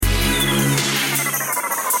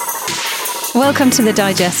Welcome to the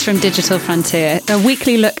Digest from Digital Frontier, a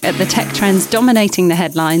weekly look at the tech trends dominating the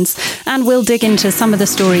headlines, and we'll dig into some of the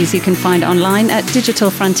stories you can find online at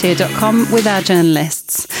digitalfrontier.com with our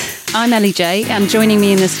journalists. I'm Ellie J, and joining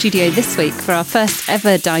me in the studio this week for our first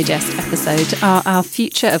ever Digest episode are our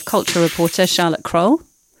Future of Culture reporter Charlotte Kroll.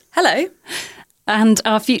 Hello. And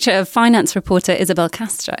our Future of Finance reporter Isabel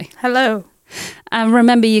Castro. Hello. And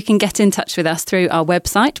remember, you can get in touch with us through our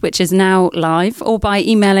website, which is now live, or by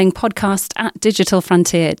emailing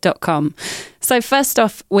podcast@digitalfrontier.com. So first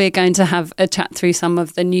off, we're going to have a chat through some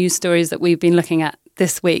of the news stories that we've been looking at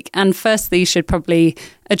this week. And firstly, you should probably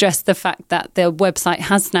address the fact that the website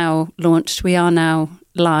has now launched. We are now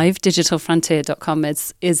live. Digitalfrontier.com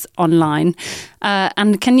is online.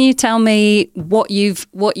 And can you tell me what you've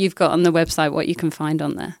got on the website, what you can find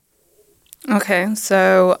on there? Okay,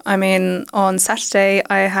 so on Saturday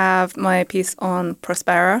I have my piece on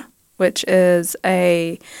Prospera, which is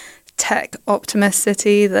a tech optimist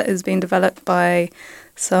city that is being developed by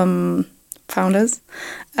some founders.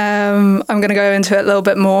 I'm going to go into it a little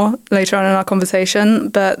bit more later on in our conversation,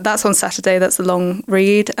 but that's on Saturday. That's a long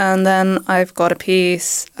read. And then I've got a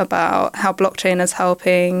piece about how blockchain is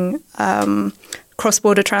helping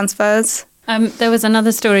cross-border transfers. There was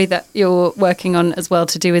another story that you're working on as well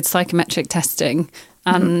to do with psychometric testing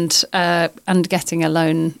and getting a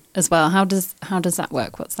loan as well. How does that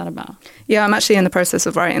work? What's that about? Yeah, I'm actually in the process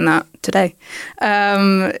of writing that today.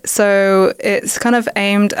 So it's kind of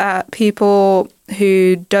aimed at people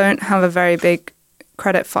who don't have a very big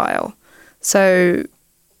credit file. So,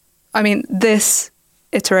 this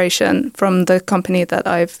iteration from the company that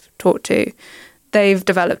I've talked to, they've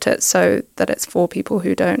developed it so that it's for people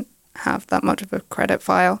who don't have that much of a credit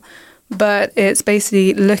file, but it's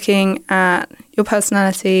basically looking at your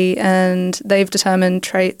personality, and they've determined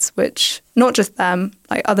traits which, not just them,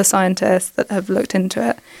 like other scientists that have looked into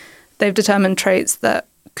it, they've determined traits that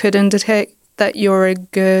could indicate that you're a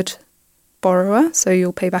good borrower, so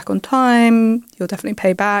you'll pay back on time, you'll definitely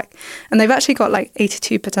pay back, and they've actually got like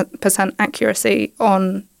 82% accuracy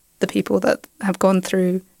on the people that have gone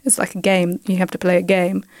through. It's like a game, you have to play a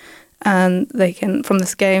game. And from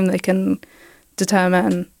this game, they can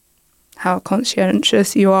determine how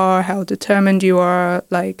conscientious you are, how determined you are.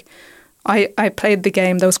 Like, I played the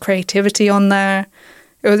game. There was creativity on there.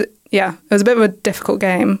 It was a bit of a difficult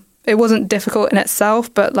game. It wasn't difficult in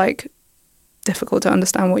itself, but like difficult to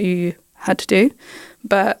understand what you had to do.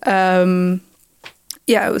 But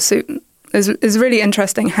it's really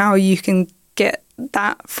interesting how you can get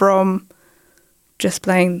that from just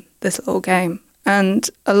playing this little game. And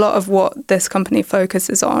a lot of what this company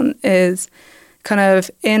focuses on is kind of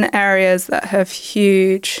in areas that have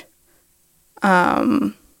huge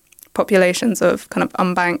populations of kind of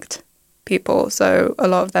unbanked people. So a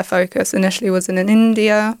lot of their focus initially was in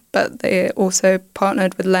India, but they also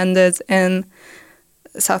partnered with lenders in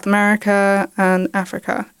South America and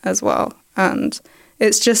Africa as well. And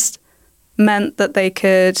it's just meant that the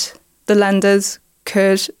lenders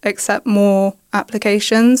could accept more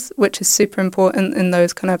applications, which is super important in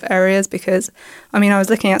those kind of areas because, I was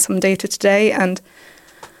looking at some data today and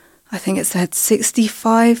I think it said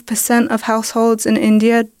 65% of households in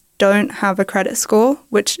India don't have a credit score,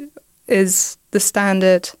 which is the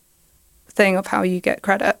standard thing of how you get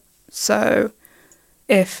credit. So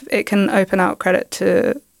if it can open out credit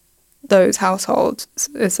to those households,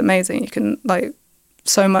 it's amazing. You can,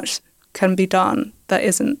 so much can be done that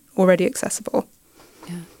isn't already accessible.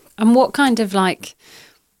 And what kind of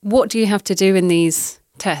what do you have to do in these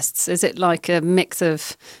tests? Is it like a mix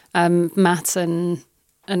of maths and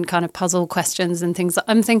kind of puzzle questions and things?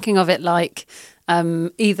 I'm thinking of it like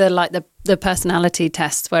either like the personality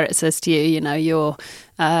tests where it says to you, you're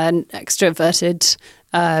an extroverted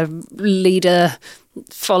leader,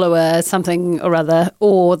 follower, something or other,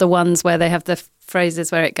 or the ones where they have the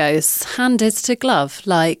phrases where it goes, hand is to glove,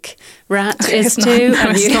 like rat is to...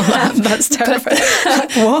 That's terrifying.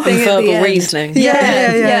 What? Verbal reasoning.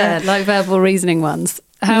 Yeah, like verbal reasoning ones.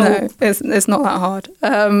 No, it's not that hard.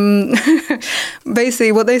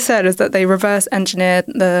 Basically, what they said is that they reverse engineered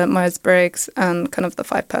the Myers-Briggs and kind of the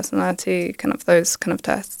 5 personality, kind of those kind of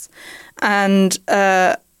tests. And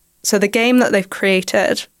so the game that they've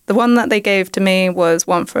created, the one that they gave to me was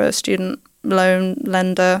one for a student loan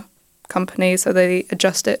lender company, so they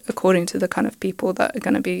adjust it according to the kind of people that are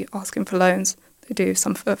going to be asking for loans. They do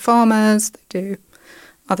some for farmers, they do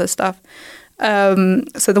other stuff.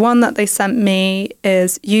 So the one that they sent me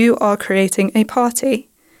is you are creating a party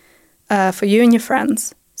for you and your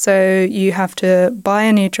friends. So you have to buy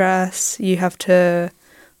a new dress, you have to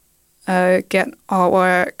get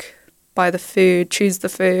artwork, buy the food, choose the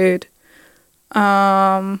food.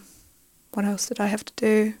 what else did I have to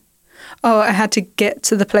do? Oh, I had to get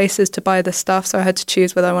to the places to buy the stuff, so I had to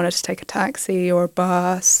choose whether I wanted to take a taxi or a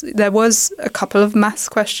bus. There was a couple of maths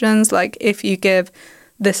questions, like if you give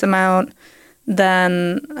this amount,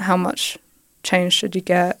 then how much change should you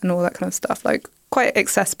get and all that kind of stuff, like quite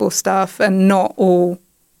accessible stuff and not all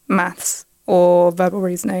maths or verbal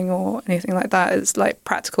reasoning or anything like that. It's like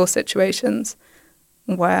practical situations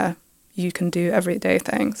where you can do everyday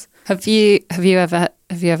things. Have you ever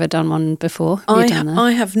done one before?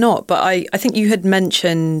 I have not, but I think you had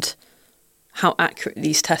mentioned how accurate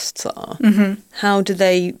these tests are. Mm-hmm. How do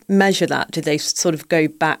they measure that? Do they sort of go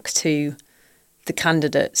back to the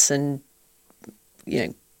candidates and,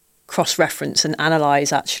 cross-reference and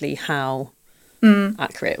analyse actually how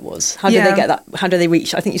accurate it was? How do they get that? How do they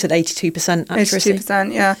reach? I think you said 82% accuracy.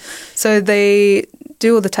 82%, yeah. So they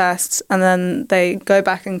do all the tests and then they go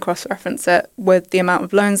back and cross-reference it with the amount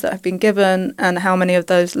of loans that have been given and how many of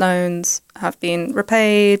those loans have been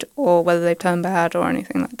repaid or whether they've turned bad or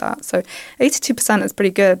anything like that. So 82% is pretty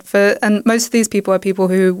good. And most of these people are people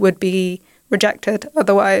who would be rejected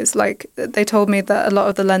otherwise. Like they told me that a lot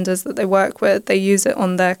of the lenders that they work with, they use it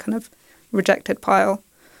on their kind of rejected pile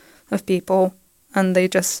of people. And they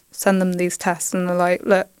just send them these tests and they're like,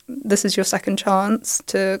 look, this is your second chance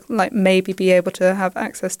to like maybe be able to have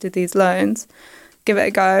access to these loans. Give it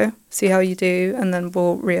a go, see how you do, and then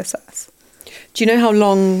we'll reassess. Do you know how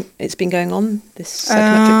long it's been going on, this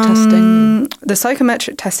psychometric testing? The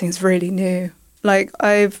psychometric testing is really new. Like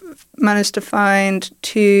I've managed to find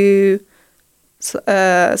 2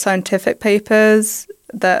 scientific papers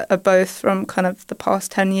that are both from kind of the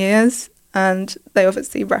past 10 years. And they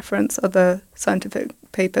obviously reference other scientific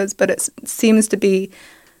papers, but it seems to be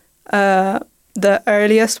the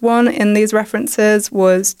earliest one in these references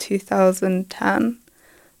was 2010,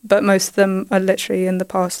 but most of them are literally in the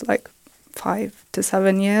past like 5 to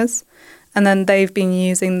 7 years. And then they've been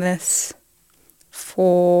using this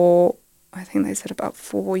for, I think they said about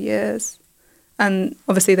 4 years. And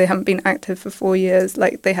obviously they haven't been active for 4 years.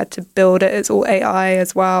 Like they had to build it. It's all AI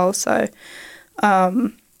as well. So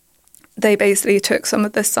they basically took some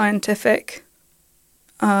of the scientific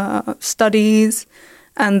studies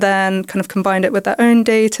and then kind of combined it with their own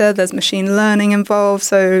data. There's machine learning involved,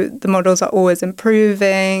 so the models are always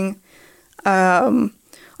improving.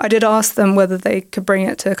 I did ask them whether they could bring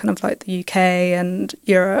it to kind of like the UK and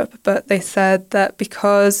Europe, but they said that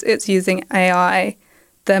because it's using AI,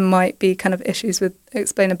 there might be kind of issues with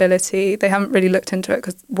explainability. They haven't really looked into it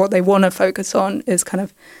because what they want to focus on is kind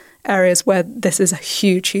of areas where this is a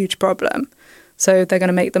huge, huge problem. So they're going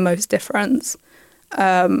to make the most difference.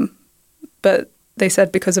 But they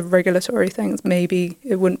said because of regulatory things, maybe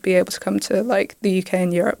it wouldn't be able to come to like the UK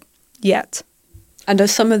and Europe yet. And are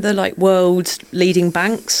some of the like world's leading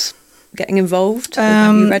banks getting involved?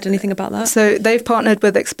 Have you read anything about that? So they've partnered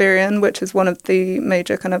with Experian, which is one of the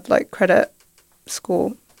major kind of like credit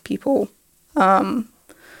score people.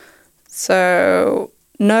 So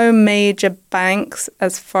no major banks,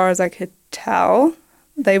 as far as I could tell.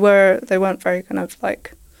 They weren't very kind of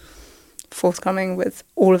like forthcoming with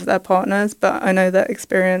all of their partners, but I know that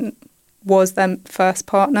Experian was their first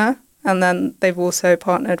partner, and then they've also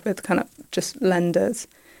partnered with kind of just lenders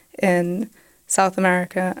in South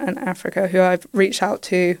America and Africa who I've reached out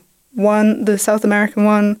to. The South American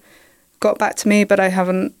one got back to me, but I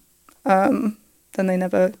haven't, then they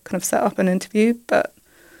never kind of set up an interview, but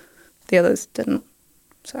the others didn't.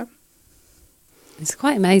 So it's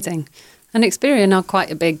quite amazing. And Experian are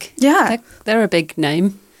quite a big, they're a big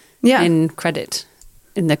name in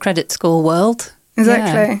the credit score world.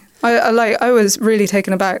 Exactly. Yeah. I was really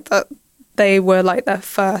taken aback that they were like their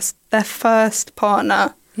first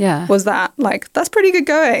partner. Yeah. Was that like, that's pretty good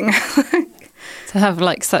going. To have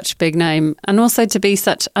like such a big name, and also to be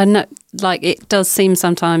such, I know, like it does seem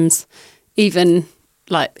sometimes even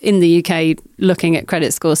like in the UK looking at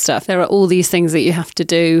credit score stuff, there are all these things that you have to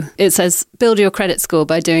do. It says build your credit score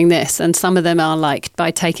by doing this, and some of them are like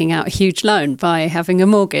by taking out a huge loan, by having a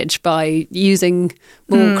mortgage, by using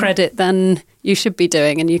more credit than you should be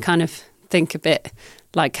doing, and you kind of think a bit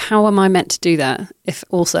like, how am I meant to do that if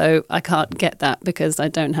also I can't get that because I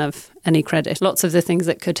don't have any credit? Lots of the things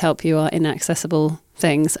that could help you are inaccessible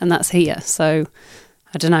things, and that's here. So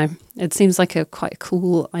I don't know. It seems like quite a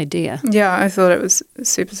cool idea. Yeah, I thought it was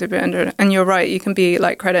super, super interesting. And you're right, you can be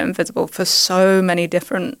like credit invisible for so many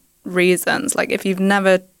different reasons. Like if you've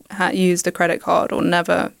never used a credit card or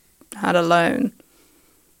never had a loan,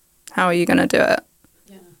 how are you going to do it?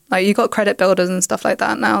 Yeah. Like you've got credit builders and stuff like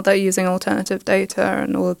that now. They're using alternative data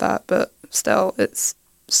and all of that, but still it's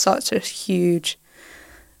such a huge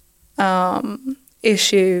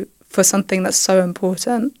issue for something that's so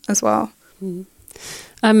important as well.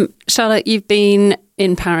 Charlotte, you've been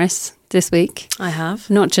in Paris this week. I have.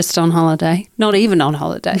 Not just on holiday, not even on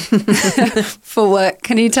holiday, for work.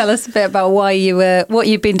 Can you tell us a bit about what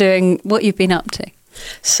you've been doing, what you've been up to?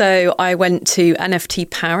 So I went to NFT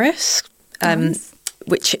Paris, Nice.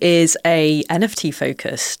 which is a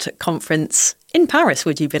NFT-focused conference in Paris,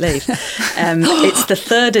 would you believe? It's the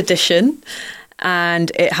 3rd edition,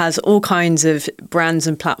 and it has all kinds of brands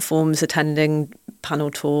and platforms attending panel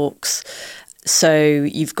talks. So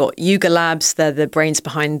you've got Yuga Labs, they're the brains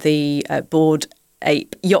behind the Bored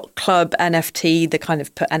Ape Yacht Club NFT, they kind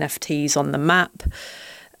of put NFTs on the map.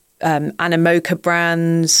 Animoca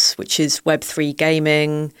Brands, which is Web3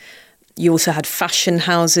 gaming. You also had fashion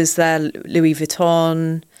houses there, Louis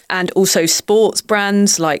Vuitton, and also sports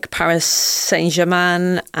brands like Paris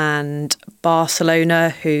Saint-Germain and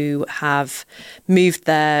Barcelona, who have moved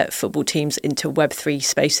their football teams into Web3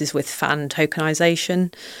 spaces with fan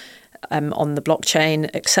tokenization on the blockchain,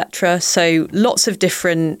 etc. So lots of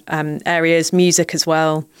different areas, music as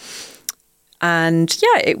well. And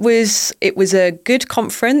yeah, it was a good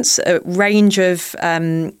conference, a range of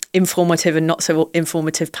informative and not so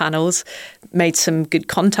informative panels, made some good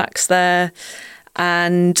contacts there.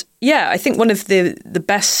 And yeah, I think one of the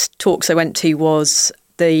best talks I went to was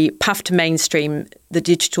the Path to Mainstream, the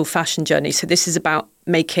digital fashion journey. So this is about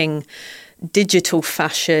making digital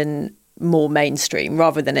fashion more mainstream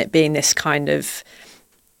rather than it being this kind of,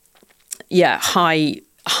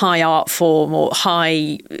 high art form or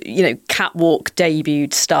high, catwalk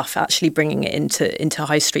debuted stuff, actually bringing it into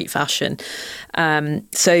high street fashion.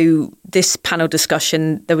 So this panel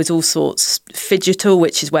discussion, there was all sorts. Phygital,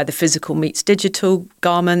 which is where the physical meets digital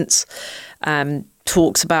garments,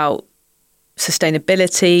 talks about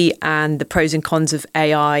sustainability and the pros and cons of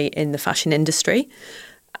AI in the fashion industry.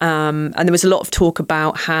 And there was a lot of talk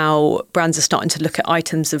about how brands are starting to look at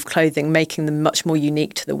items of clothing, making them much more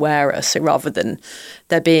unique to the wearer. So rather than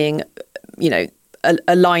there being,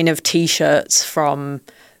 a line of T-shirts from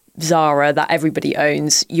Zara that everybody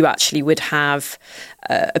owns, you actually would have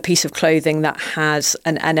a piece of clothing that has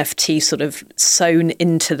an NFT sort of sewn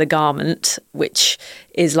into the garment, which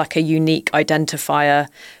is like a unique identifier,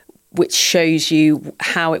 which shows you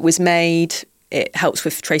how it was made. It helps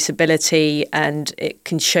with traceability, and it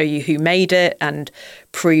can show you who made it and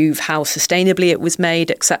prove how sustainably it was made,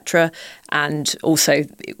 etc. And also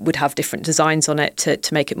it would have different designs on it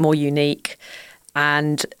to make it more unique.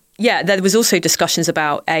 And yeah, there was also discussions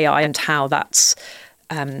about AI and how that's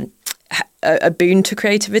a boon to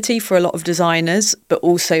creativity for a lot of designers, but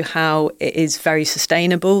also how it is very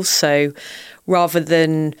sustainable. So rather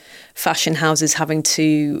than fashion houses having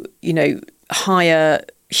to, hire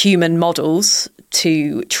human models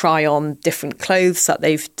to try on different clothes that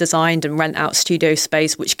they've designed and rent out studio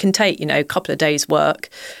space, which can take, a couple of days' work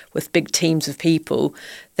with big teams of people,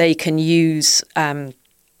 they can use,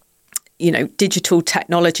 digital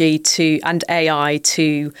technology and AI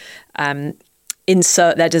to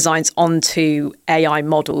insert their designs onto AI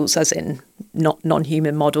models, as in not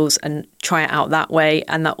non-human models, and try it out that way.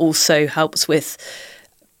 And that also helps with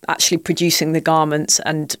actually producing the garments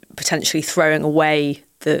and potentially throwing away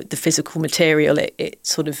the physical material. It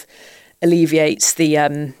sort of alleviates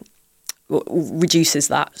reduces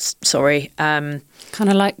that. Kind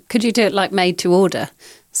of like, could you do it like made to order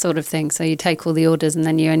sort of thing? So you take all the orders and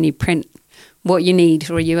then you only print what you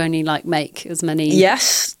need, or you only make as many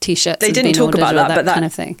T-shirts. They didn't talk about that, but that kind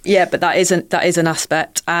of thing. Yeah, but that is an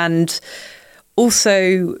aspect. And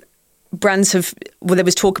also brands there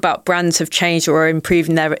was talk about brands have changed or are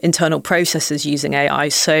improving their internal processes using AI.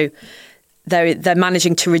 So they're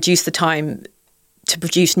managing to reduce the time to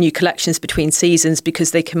produce new collections between seasons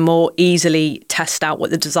because they can more easily test out what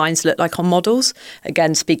the designs look like on models.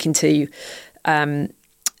 Again, speaking to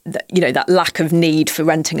that lack of need for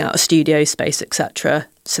renting out a studio space, etc.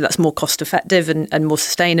 So that's more cost effective and more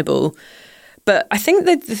sustainable. But I think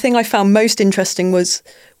that the thing I found most interesting was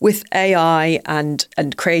with AI and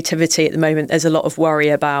creativity at the moment, there's a lot of worry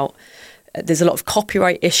about, there's a lot of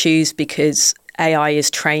copyright issues because AI is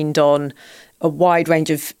trained on a wide range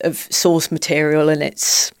of source material, and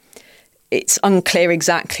it's unclear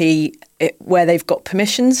exactly where they've got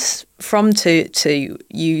permissions from to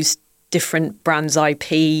use different brands'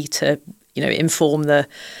 IP to inform the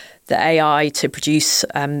AI to produce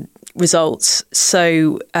results.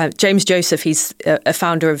 So James Joseph, he's a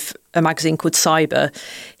founder of a magazine called Cyber.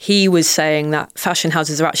 He was saying that fashion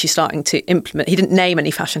houses are actually starting to implement. He didn't name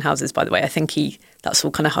any fashion houses, by the way. I think that's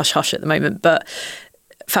all kind of hush hush at the moment. But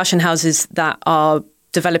fashion houses that are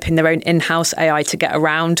developing their own in-house AI to get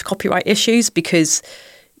around copyright issues, because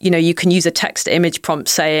you can use a text to image prompt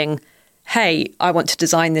saying, hey, I want to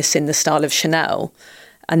design this in the style of Chanel.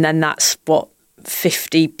 And then that's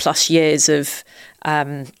 50 plus years of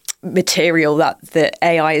material that the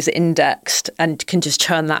AI is indexed and can just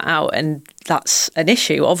churn that out. And that's an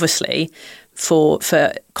issue, obviously, for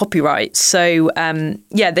copyright. So,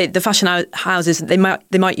 the fashion houses, they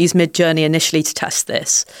might use Midjourney initially to test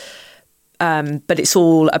this. But it's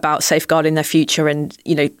all about safeguarding their future and,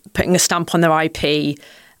 putting a stamp on their IP,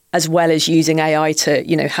 as well as using AI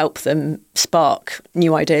to, help them spark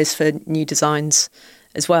new ideas for new designs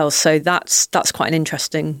as well. So that's quite an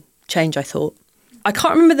interesting change, I thought. I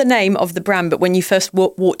can't remember the name of the brand, but when you first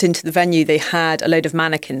walked into the venue, they had a load of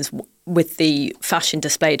mannequins with the fashion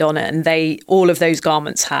displayed on it, and all of those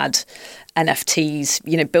garments had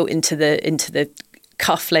NFTs, built into the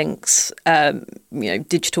cufflinks,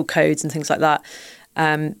 digital codes and things like that.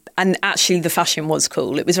 And actually, the fashion was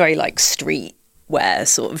cool. It was very like streetwear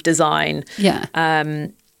sort of design. Yeah.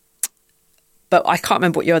 But I can't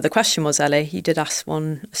remember what your other question was, Ellie. You did ask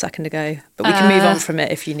one a second ago, but we can move on from it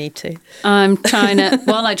if you need to. I'm trying to,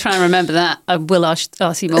 while I try and remember that, I will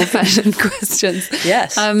ask you more fashion questions.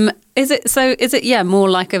 Yes. Is it more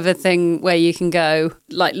like of a thing where you can go,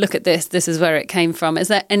 like, look at this is where it came from? Is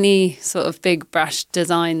there any sort of big brash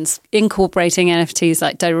designs incorporating NFTs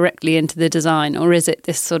like directly into the design, or is it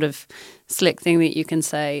this sort of slick thing that you can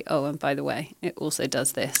say, oh, and by the way, it also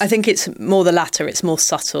does this? I think it's more the latter. It's more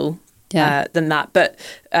subtle. Than that. But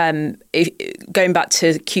going back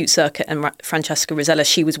to Cute Circuit and Francesca Rosella,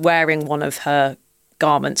 she was wearing one of her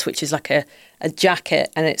garments, which is like a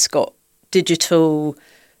jacket, and it's got digital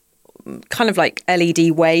kind of like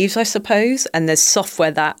LED waves, I suppose. And there's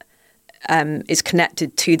software that is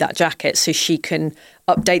connected to that jacket, so she can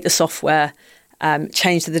update the software,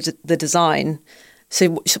 change the design.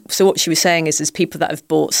 So what she was saying is people that have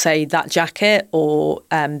bought, say, that jacket or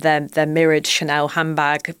their mirrored Chanel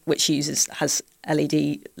handbag, which has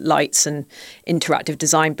LED lights and interactive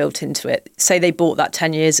design built into it. Say they bought that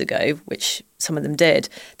 10 years ago, which some of them did.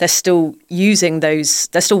 They're still using those.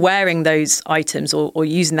 They're still wearing those items or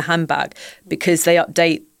using the handbag because they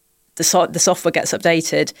update the software gets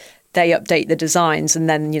updated. They update the designs, and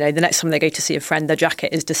then, the next time they go to see a friend, their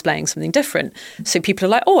jacket is displaying something different. So people are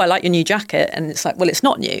like, oh, I like your new jacket. And it's like, well, it's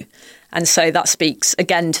not new. And so that speaks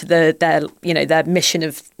again to their mission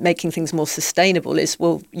of making things more sustainable is,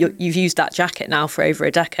 well, you've used that jacket now for over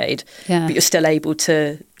a decade, but you're still able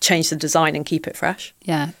to change the design and keep it fresh.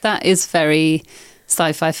 Yeah, that is very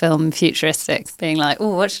sci-fi film futuristic, being like,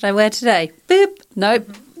 oh, what should I wear today? Boop, nope.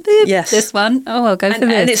 Boop, yes, this one. Oh, I'll go for this.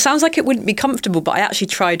 And it sounds like it wouldn't be comfortable, but I actually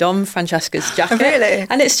tried on Francesca's jacket. Really?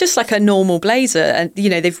 And it's just like a normal blazer. And,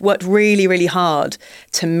 they've worked really, really hard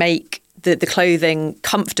to make the clothing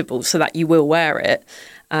comfortable so that you will wear it.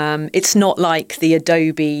 It's not like the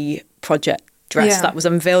Adobe project dress that was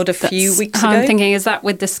unveiled a few weeks ago. I'm thinking, is that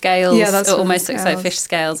with the scales? Yeah, that's it almost looks like fish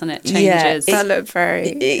scales and it changes. Yeah, that looked very...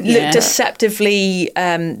 It looked deceptively...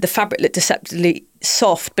 the fabric looked deceptively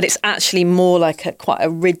soft, but it's actually more like quite a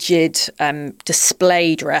rigid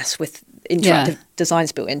display dress with interactive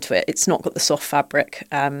designs built into it. It's not got the soft fabric.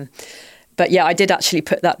 But yeah, I did actually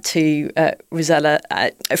put that to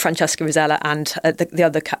Francesca Rosella and the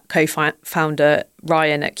other co-founder,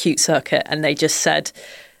 Ryan, at Cute Circuit, and they just said,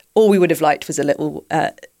 all we would have liked was a little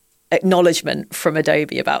acknowledgement from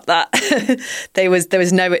Adobe about that. there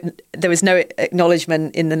was no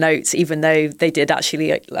acknowledgement in the notes, even though they did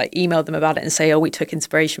actually email them about it and say, oh, we took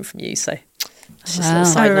inspiration from you. So that's just a little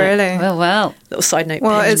side note. Really? Well. Little side note.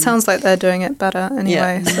 Well, it sounds like they're doing it better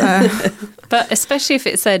anyway. Yeah. So. But especially if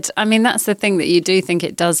it said, I mean, that's the thing that you do think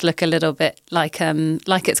it does look a little bit like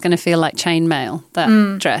it's going to feel like chainmail,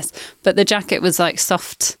 that dress. But the jacket was like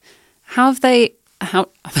soft. How does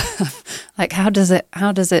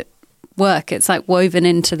it work? It's like woven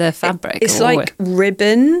into the fabric. It's like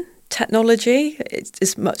ribbon technology. It's,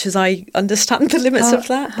 as much as I understand the limits of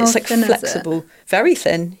that. It's like flexible, very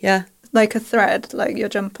thin. Yeah, like a thread, like your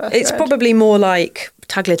jumper. It's thread. Probably more like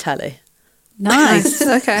tagliatelle. Nice.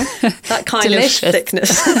 Okay. That kind of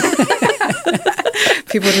thickness.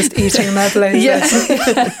 People just eating their blazers. Yes.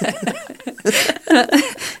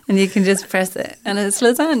 And you can just press it, and it's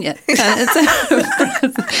lasagna.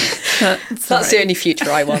 That's the only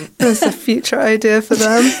future I want. That's a future idea for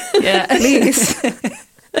them. Yeah, please.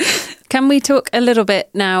 Can we talk a little bit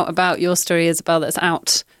now about your story, Isabel, that's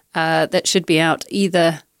out, that should be out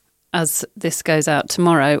either as this goes out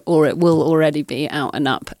tomorrow, or it will already be out and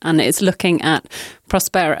up, and it's looking at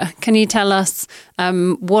Prospera. Can you tell us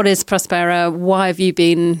what is Prospera?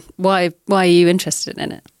 Why are you interested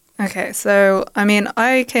in it? Okay, so I mean,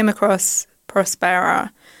 I came across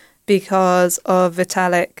Prospera because of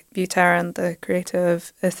Vitalik Buterin, the creator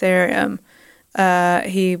of Ethereum.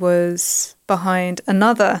 He was behind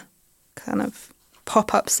another kind of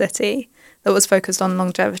pop-up city that was focused on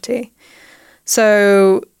longevity.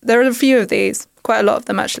 So there are a few of these, quite a lot of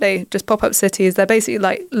them actually, just pop-up cities. They're basically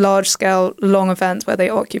like large-scale, long events where they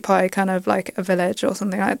occupy kind of like a village or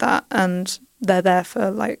something like that, and they're there for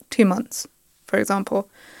like 2 months, for example.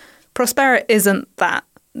 Prospera isn't that.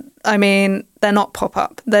 I mean, they're not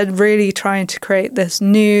pop-up. They're really trying to create this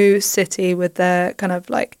new city with their kind of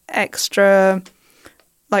like extra,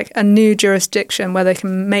 like a new jurisdiction where they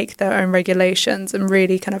can make their own regulations and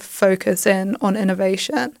really kind of focus in on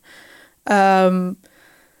innovation.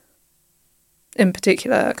 In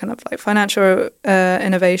particular, kind of like financial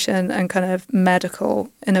innovation and kind of medical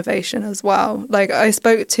innovation as well. Like I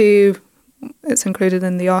spoke to, it's included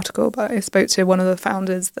in the article, but I spoke to one of the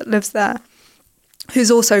founders that lives there,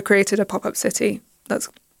 who's also created a pop-up city that's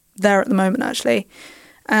there at the moment, actually.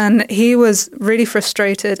 And he was really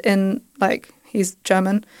frustrated in, like, he's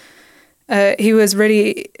German. He was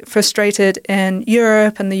really frustrated in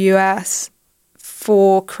Europe and the US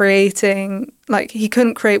for creating, like, he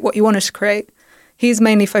couldn't create what he wanted to create. He's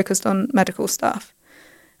mainly focused on medical stuff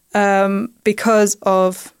because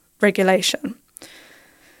of regulation.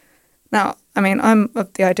 Now, I mean, I'm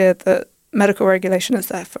of the idea that medical regulation is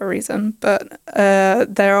there for a reason, but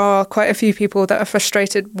there are quite a few people that are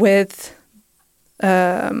frustrated with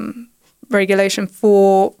regulation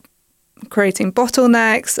for creating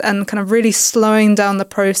bottlenecks and kind of really slowing down the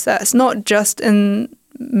process, not just in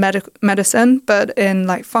medicine, but in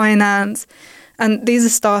like finance. And these are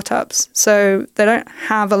startups, so they don't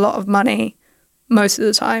have a lot of money most of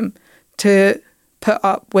the time to put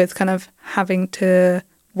up with kind of having to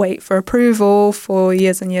wait for approval for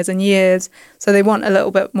years and years and years. So they want a little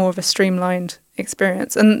bit more of a streamlined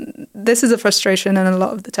experience. And this is a frustration in a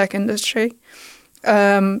lot of the tech industry,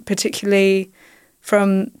 particularly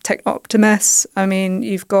from tech optimists. I mean,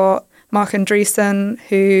 you've got Marc Andreessen,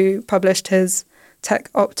 who published his Tech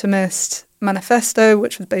Optimist Manifesto,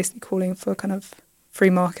 which was basically calling for kind of free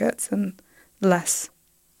markets and less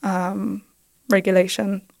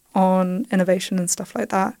regulation on innovation and stuff like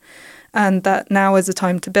that. And that now is the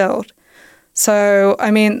time to build. So,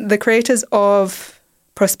 I mean, the creators of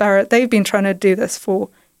Prospera, they've been trying to do this for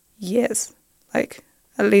years, like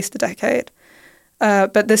at least a decade.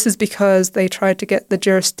 But this is because they tried to get the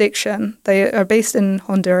jurisdiction. They are based in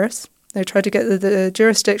Honduras. They tried to get the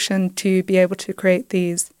jurisdiction to be able to create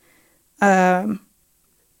these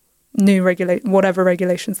new whatever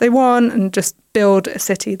regulations they want and just build a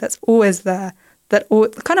city that's always there,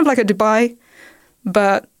 kind of like a Dubai,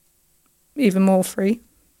 but even more free,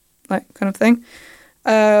 like kind of thing.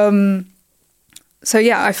 So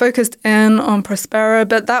yeah, I focused in on Prospera,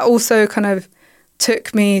 but that also kind of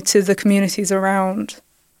took me to the communities around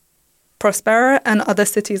Prospera and other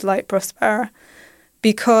cities like Prospera,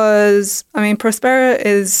 because, I mean, Prospera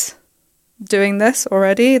is doing this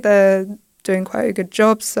already. They're doing quite a good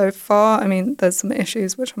job so far. I mean, there's some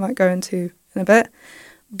issues which I might go into in a bit,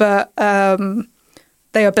 but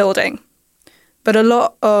they are building. But a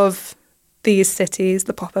lot of these cities,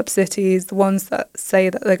 the pop-up cities, the ones that say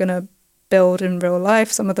that they're going to build in real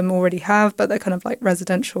life, some of them already have, but they're kind of like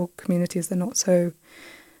residential communities. They're not so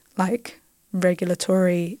like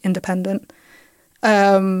regulatory independent.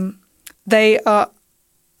 They are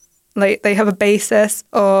like, they have a basis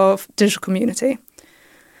of digital community.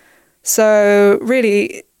 So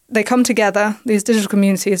really, they come together, these digital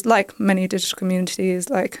communities, like many digital communities,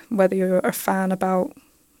 like whether you're a fan about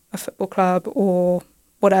a football club or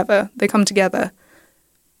whatever, they come together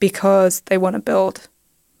because they want to build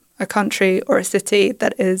a country or a city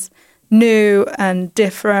that is new and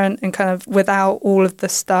different and kind of without all of the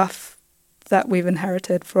stuff that we've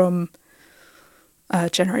inherited from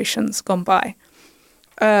generations gone by.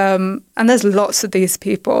 And there's lots of these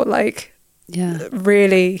people, like, yeah,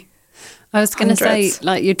 really. I was going to say,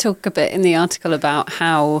 like, you talk a bit in the article about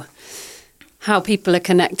how people are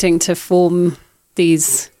connecting to form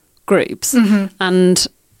these groups, and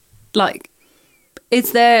like,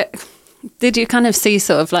 did you kind of see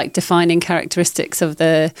sort of like defining characteristics of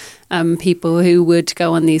the people who would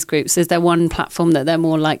go on these groups? Is there one platform that they're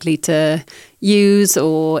more likely to use,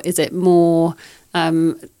 or is it more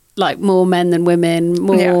like more men than women,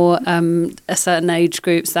 more a certain age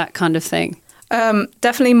groups, that kind of thing?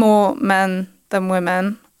 Definitely more men than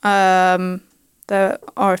women. There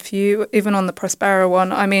are a few, even on the Prospera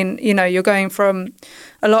one. I mean, you know, you're going from,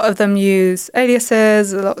 a lot of them use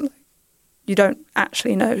aliases, you don't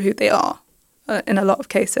actually know who they are in a lot of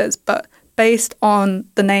cases, but based on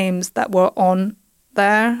the names that were on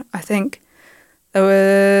there, I think there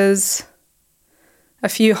was a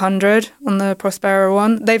few hundred on the Prospera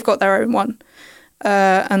one. They've got their own one.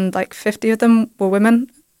 And like 50 of them were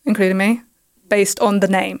women, including me, based on the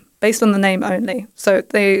name only. So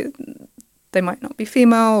they might not be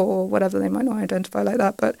female or whatever, they might not identify like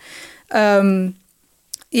that. But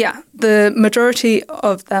yeah, the majority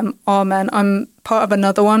of them are men. I'm part of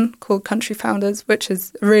another one called Country Founders, which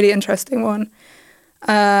is a really interesting one.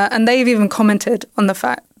 And they've even commented on the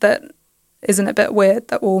fact that, isn't it a bit weird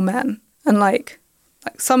that all men? And like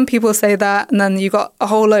some people say that, and then you got a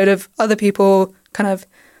whole load of other people kind of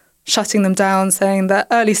shutting them down, saying that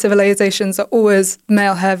early civilizations are always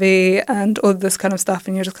male heavy and all this kind of stuff.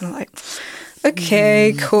 And you're just kind of like,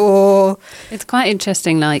 okay, cool. It's quite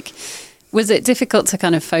interesting. Like, was it difficult to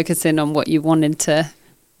kind of focus in on what you wanted to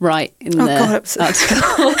write in the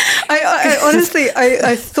article? I honestly,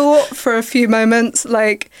 I thought for a few moments,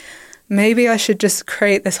 like, maybe I should just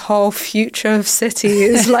create this whole future of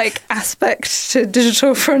cities, like, aspect to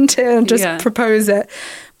Digital Frontier and just propose it.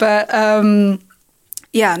 But,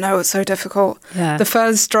 yeah, no, it was so difficult. Yeah. The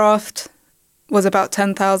first draft was about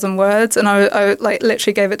 10,000 words, and I like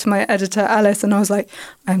literally gave it to my editor, Alice, and I was like,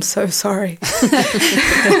 I'm so sorry.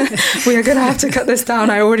 We are going to have to cut this down.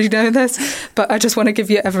 I already know this, but I just want to give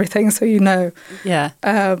you everything so you know. Yeah.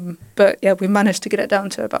 But yeah, we managed to get it down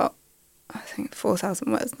to about, I think,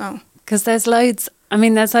 4,000 words now. Because there's loads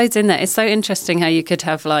in there. It's so interesting how you could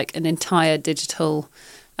have like an entire digital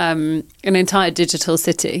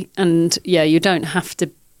city, and yeah, you don't have to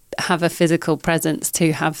have a physical presence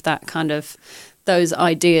to have that kind of those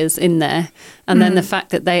ideas in there. And then the fact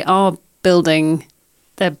that they're building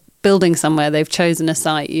somewhere, they've chosen a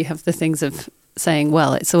site, you have the things of saying,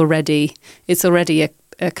 well, it's already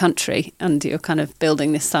a country, and you're kind of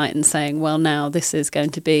building this site and saying, well, now this is going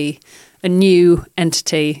to be a new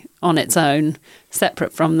entity on its own,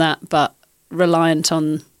 separate from that, but reliant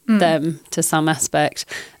on them to some aspect.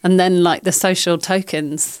 And then like the social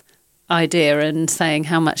tokens idea and saying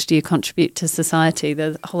how much do you contribute to society,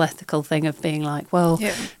 the whole ethical thing of being like, well,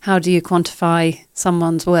 how do you quantify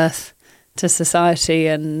someone's worth to society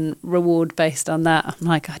and reward based on that? I'm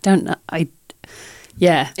like, I don't know.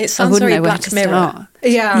 It sounds very Black Mirror.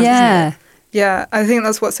 Yeah, I think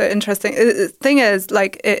that's what's so interesting. The thing is,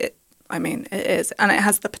 like, it is, and it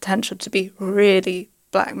has the potential to be really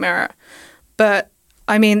Black Mirror. But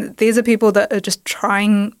I mean, these are people that are just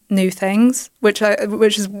trying new things, which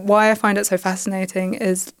is why I find it so fascinating.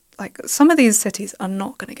 Is like some of these cities are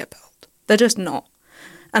not going to get built; they're just not,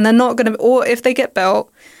 and they're not going to. Or if they get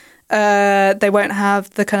built, they won't have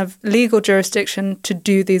the kind of legal jurisdiction to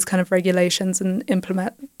do these kind of regulations and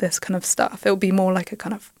implement this kind of stuff. It'll be more like a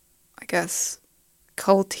kind of, I guess,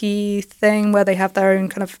 culty thing where they have their own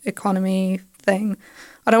kind of economy thing.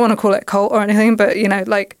 I don't want to call it cult or anything, but you know,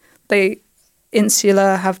 like they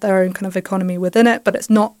insular have their own kind of economy within it, but it's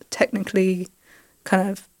not technically kind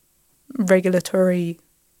of regulatory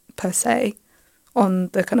per se on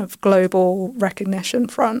the kind of global recognition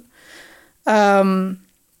front.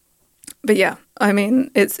 But yeah, I mean,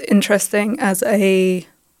 it's interesting as I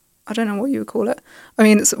don't know what you would call it. I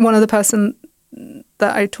mean, it's one of the person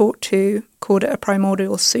that I talked to called it a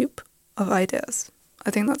primordial soup of ideas.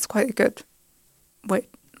 I think that's quite a good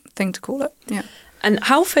thing to call it. Yeah. And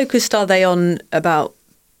how focused are they on about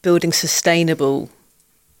building sustainable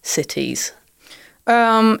cities?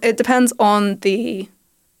 It depends on the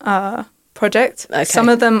project. Okay. Some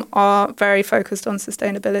of them are very focused on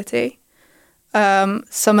sustainability.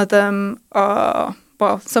 Some of them are,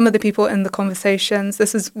 some of the people in the conversations,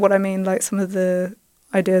 this is what I mean, like some of the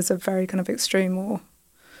ideas are very kind of extreme or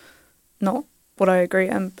not what I agree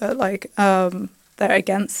in, but like they're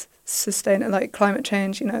against like climate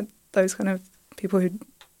change, you know, those kind of people who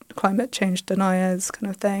climate change deniers kind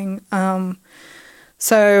of thing.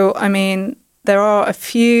 So, I mean, there are a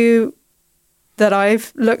few that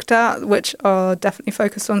I've looked at which are definitely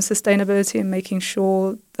focused on sustainability and making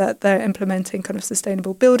sure that they're implementing kind of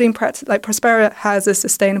sustainable building practice. Like Prospera has a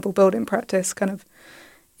sustainable building practice kind of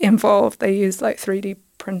involved. They use like 3D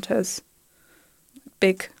printers,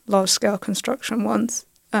 big, large-scale construction ones,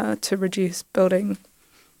 to reduce building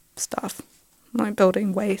stuff, like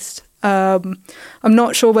building waste. I'm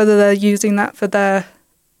not sure whether they're using that for their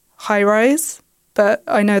high-rise, but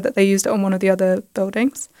I know that they used it on one of the other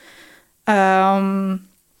buildings. And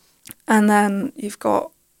then you've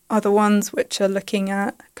got other ones which are looking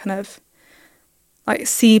at kind of like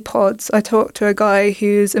sea pods. I talked to a guy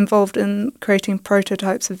who's involved in creating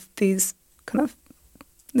prototypes of these kind of,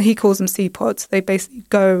 he calls them sea pods. They basically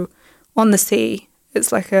go on the sea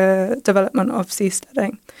It's like a development of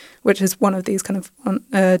seasteading, which is one of these kind of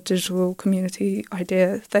digital community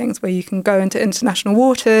idea things where you can go into international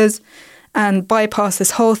waters and bypass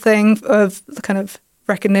this whole thing of the kind of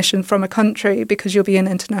recognition from a country, because you'll be in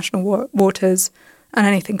international waters and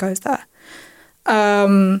anything goes there.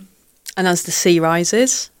 And as the sea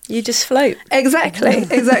rises, you just float. Exactly.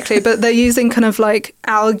 But they're using kind of like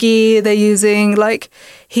algae. They're using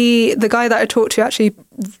the guy that I talked to actually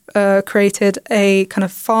created a kind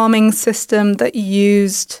of farming system that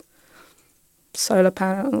used solar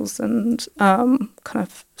panels and kind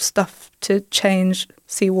of stuff to change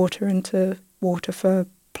seawater into water for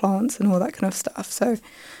plants and all that kind of stuff. So,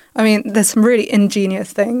 I mean, there's some really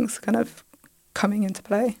ingenious things kind of coming into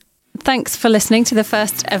play. Thanks for listening to the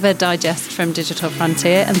first ever digest from Digital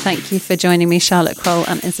Frontier, and thank you for joining me, Charlotte Kroll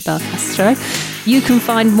and Isabel Castro. You can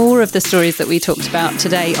find more of the stories that we talked about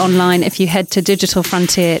today online if you head to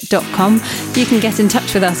digitalfrontier.com. You can get in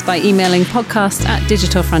touch with us by emailing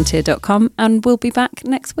podcast@digitalfrontier.com, and we'll be back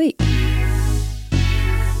next week.